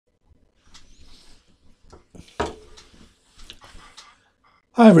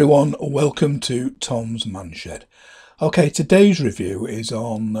Hi everyone, welcome to Tom's Man Shed. Okay, today's review is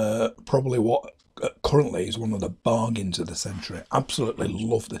on probably what currently is one of the bargains of the century. Absolutely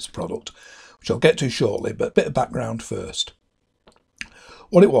love this product, which I'll get to shortly, but a bit of background first.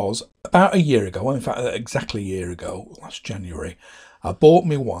 What it was, about a year ago, well, in fact exactly a year ago, last January, I bought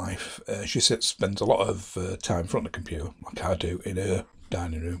my wife, she spends a lot of time in front of the computer, like I do, in her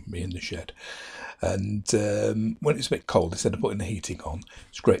dining room, me in the shed. And when it's a bit cold, instead of putting the heating on,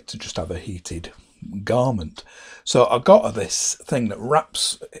 it's great to just have a heated garment. So I got her this thing that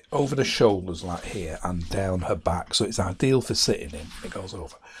wraps over the shoulders like here and down her back, so it's ideal for sitting in. It goes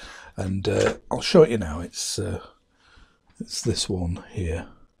over, and I'll show it you now. It's this one here.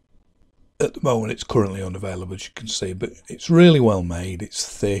 At the moment, it's currently unavailable, as you can see, but it's really well made. It's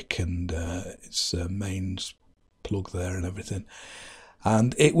thick, and it's mains plug there and everything.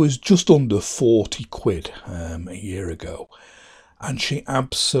 And it was just under 40 quid a year ago, and she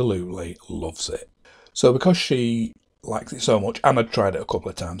absolutely loves it. So because she likes it so much, and I'd tried it a couple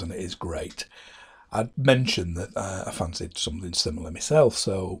of times and it is great, I'd mentioned that I fancied something similar myself.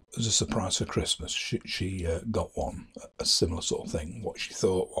 So as a surprise for Christmas, she got one, a similar sort of thing, what she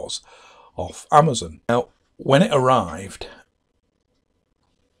thought was off Amazon. Now, when it arrived,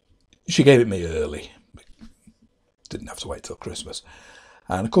 she gave it me early. Didn't have to wait till Christmas.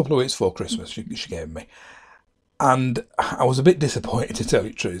 And a couple of weeks before Christmas, she gave me. And I was a bit disappointed, to tell you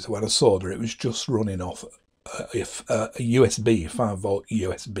the truth, when I saw her. It was just running off a USB, 5-volt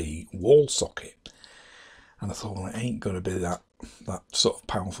USB wall socket. And I thought, well, it ain't going to be that sort of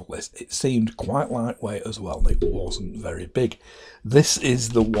powerful. It seemed quite lightweight as well. It wasn't very big. This is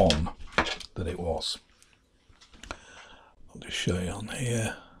the one that it was. I'll just show you on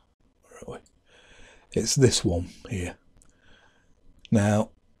here. Where are we? It's this one here. Now,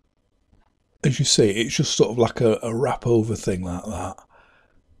 as you see, it's just sort of like a wrap over thing like that.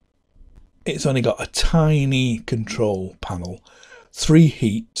 It's only got a tiny control panel, 3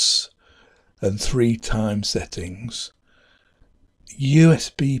 heats and 3 time settings,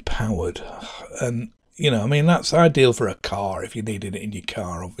 USB powered, and I mean, that's ideal for a car. If you needed it in your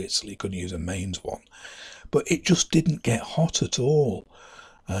car, obviously you could use a mains one, but it just didn't get hot at all.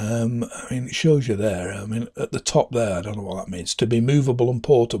 I mean, it shows you there. I mean, at the top there, I don't know what that means. To be movable and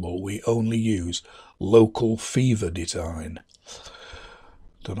portable, we only use local fever design.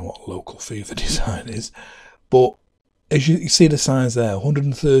 Don't know what local fever design is, but as you see the size there,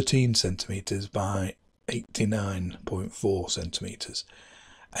 113 centimetres by 89.4 centimetres.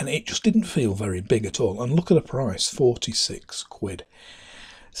 And it just didn't feel very big at all. And look at the price, 46 quid.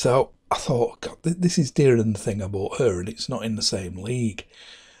 So I thought, God, this is dearer than the thing I bought her, and it's not in the same league.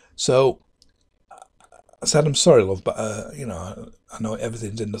 So I said, I'm sorry, love, but I know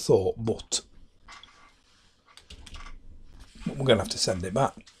everything's in the thought, but we're going to have to send it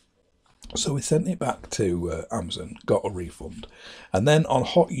back. So we sent it back to Amazon, got a refund, and then on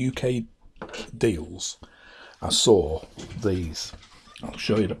Hot UK Deals, I saw these. I'll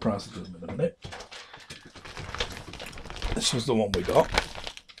show you the price of them in a minute. This was the one we got.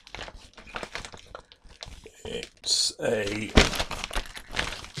 It's a,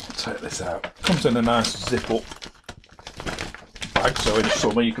 take this out, comes in a nice zip up bag, so in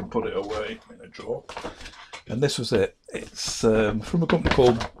summer you can put it away in a drawer. And this was it. It's from a company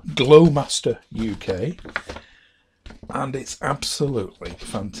called GlowMaster UK, and it's absolutely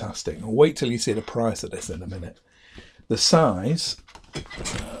fantastic. I'll wait till you see the price of this in a minute. The size,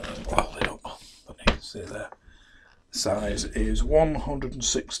 well, I don't know, but you can see there. The size is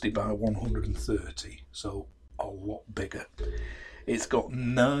 160 by 130, so a lot bigger. It's got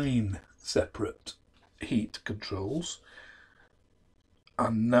 9 separate heat controls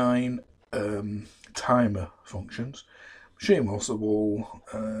and 9 timer functions. Machine washable,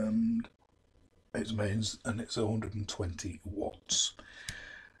 and it's mains, and it's 120 watts.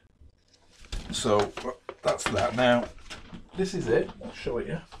 So that's that. Now, this is it. I'll show it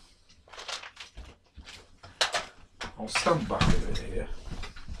you. I'll stand back a bit here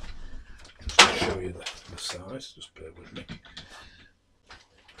just to show you the size. Just bear with me.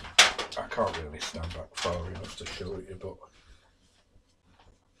 I can't really stand back far enough to show it you, but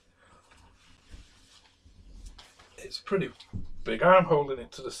it's pretty big. I'm holding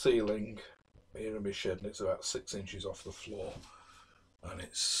it to the ceiling here in my shed, and it's about 6 inches off the floor, and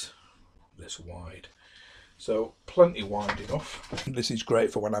it's this wide. So plenty wide enough. This is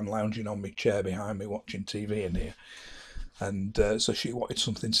great for when I'm lounging on my chair behind me watching TV in here. And so she wanted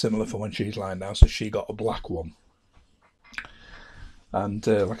something similar for when she's lying down, so she got a black one. And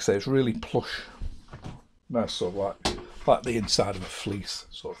like I say, it's really plush, nice, sort of like the inside of a fleece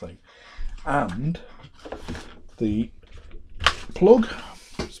sort of thing. And the plug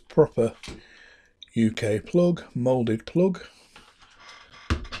proper UK plug, moulded plug.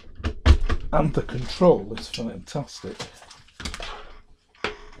 And the control is fantastic.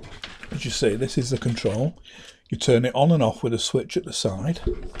 As you see, this is the control. You turn it on and off with a switch at the side.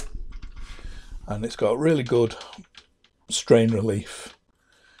 And it's got really good strain relief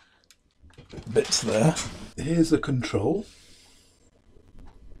bits there. Here's the control.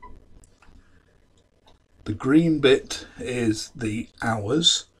 The green bit is the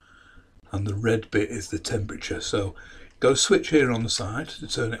hours and the red bit is the temperature. So go switch here on the side to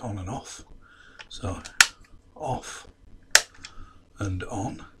turn it on and off. So off and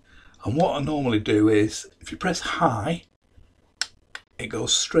on. And what I normally do is if you press high, it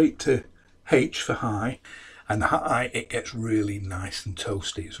goes straight to H for high, and high it gets really nice and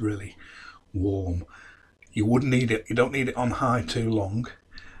toasty. It's really warm. You wouldn't need it, you don't need it on high too long.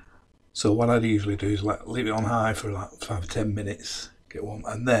 So what I'd usually do is leave it on high for like 5 or 10 minutes, get warm,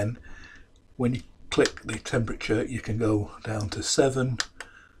 and then when you click the temperature you can go down to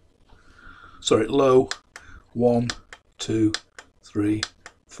low, 1, 2, 3,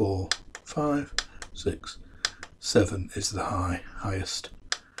 4, 5, 6, 7 is the highest,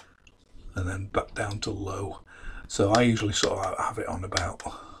 and then back down to low. So I usually sort of have it on about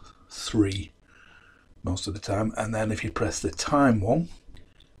 3 most of the time, and then if you press the time one,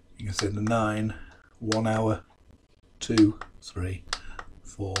 you can see the 9, 1 hour, 2, 3,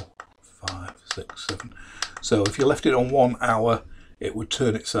 4, 5, 6, 7. So if you left it on 1 hour, it would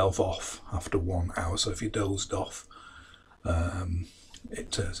turn itself off after 1 hour. So if you dozed off,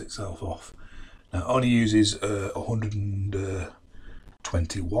 it turns itself off. Now it only uses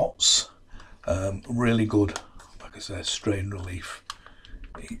 120 watts. Really good, like I said, strain relief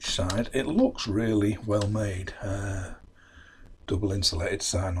each side. It looks really well made. Double insulated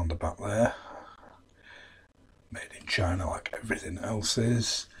sign on the back there. Made in China like everything else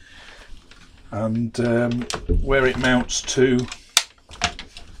is. And where it mounts to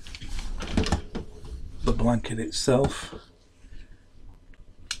the blanket itself,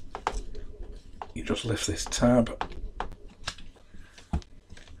 you just lift this tab,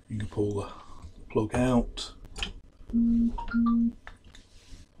 you can pull the plug out and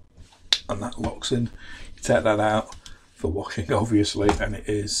that locks in. You take that out for washing obviously, and it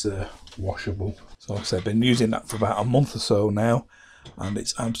is washable. So like I said, I've been using that for about a month or so now and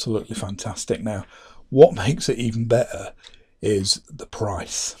it's absolutely fantastic. Now what makes it even better is the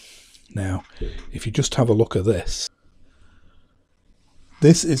price. Now if you just have a look at this,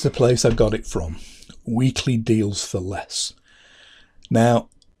 this is the place I got it from, Weekly Deals for Less. Now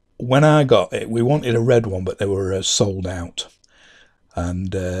when I got it, we wanted a red one but they were sold out,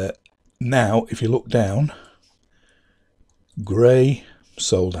 and now if you look down, grey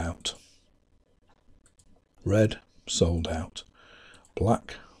sold out, red sold out,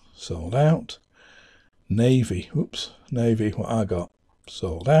 black sold out, navy, navy, what I got,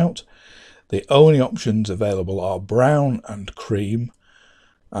 sold out. The only options available are brown and cream,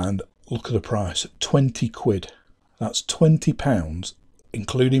 and look at the price, 20 quid. That's £20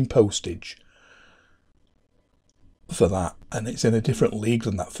 including postage for that, and it's in a different league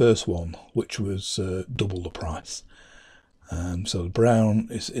than that first one, which was double the price. So the brown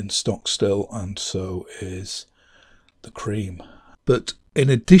is in stock still, and so is the cream. But in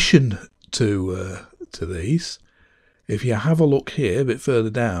addition to these, if you have a look here a bit further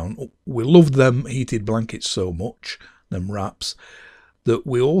down, we love them heated blankets so much, them wraps, that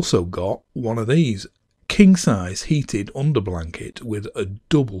we also got one of these king size heated under blanket with a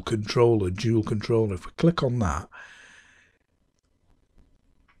double controller, dual controller. If we click on that,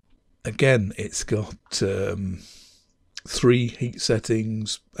 again it's got 3 heat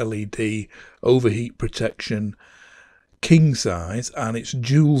settings, LED, overheat protection, king size, and it's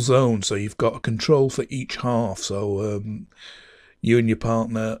dual zone, so you've got a control for each half. So you and your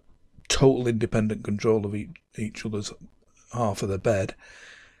partner, total independent control of each other's half of the bed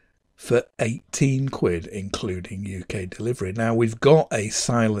for 18 quid including UK delivery. Now we've got a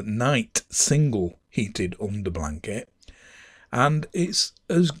Silent Night single heated under blanket, and it's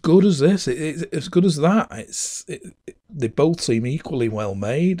as good as this, it's as good as that. They both seem equally well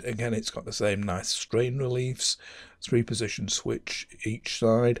made. Again, it's got the same nice strain reliefs, 3-position switch each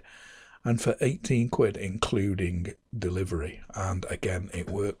side, and for 18 quid including delivery. And again, it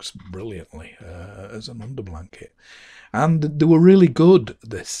works brilliantly as an under blanket. And they were really good,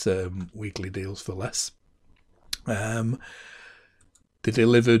 this Weekly Deals for Less. They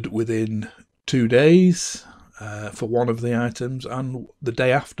delivered within 2 days for one of the items, and the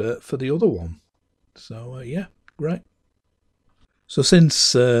day after for the other one. So yeah, great. So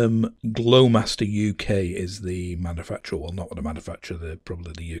since GlowMaster UK is the manufacturer, well, not the manufacturer, they're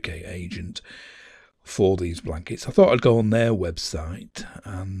probably the UK agent for these blankets, I thought I'd go on their website,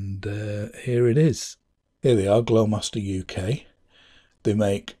 and here it is. Here they are, GlowMaster UK. They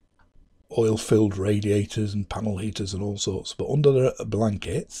make oil-filled radiators and panel heaters and all sorts, but under the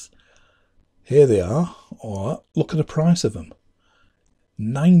blankets, here they are. Oh, look at the price of them.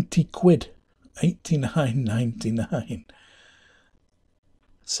 90 quid. 89.99.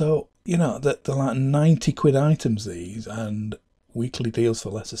 So, you know, they're like 90 quid items, these, and weekly deals for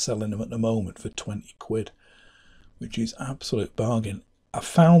less are selling them at the moment for 20 quid, which is absolute bargain. I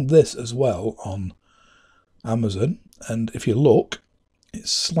found this as well on Amazon, and if you look,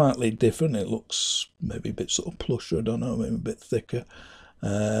 it's slightly different. It looks maybe a bit sort of plusher, I don't know, maybe a bit thicker.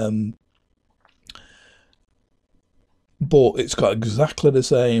 But it's got exactly the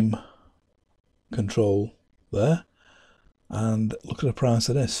same control there. And look at the price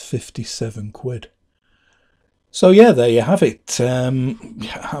of this, 57 quid. So yeah, there you have it.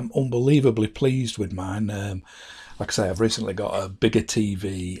 I'm unbelievably pleased with mine. Like I say, I've recently got a bigger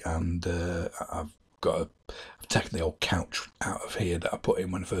TV, and I've taken the old couch out of here that I put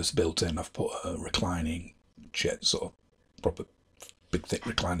in when I first built in. I've put a reclining chair, sort of proper big thick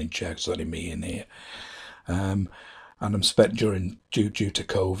reclining chair, so only me in here. And I'm spent due to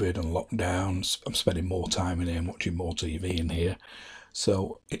COVID and lockdowns, I'm spending more time in here and watching more TV in here.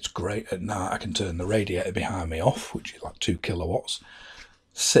 So it's great at night. I can turn the radiator behind me off, which is like 2 kilowatts.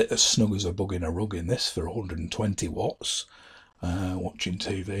 Sit as snug as a bug in a rug in this for 120 watts, watching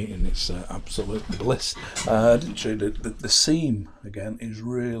TV, and it's absolute bliss. I didn't show you the seam again is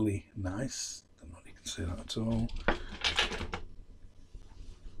really nice. I don't know if you can see that at all.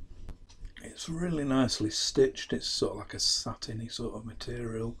 It's really nicely stitched. It's sort of like a satiny sort of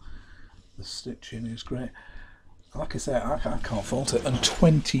material. The stitching is great. Like I say, I can't fault it. And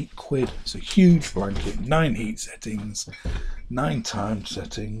 20 quid. It's a huge blanket, 9 heat settings, 9 time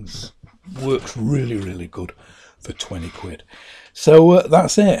settings. Works really, really good for 20 quid. So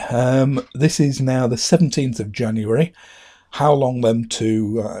that's it. This is now the 17th of January. How long them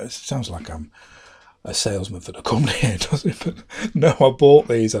to... it sounds like I'm a salesman for the company here, does it? But no, I bought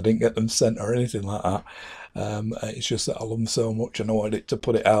these. I didn't get them sent or anything like that. It's just that I love them so much, and I wanted to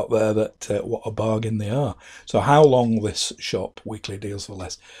put it out there that what a bargain they are. So how long this shop, Weekly Deals for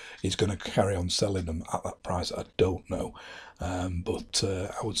Less, is going to carry on selling them at that price, I don't know. But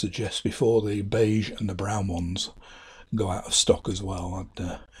I would suggest before the beige and the brown ones go out of stock as well,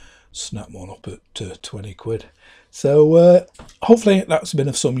 I'd snap one up at 20 quid. So hopefully that's been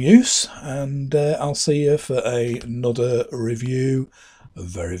of some use, and I'll see you for another review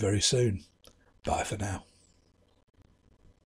very, very soon. Bye for now.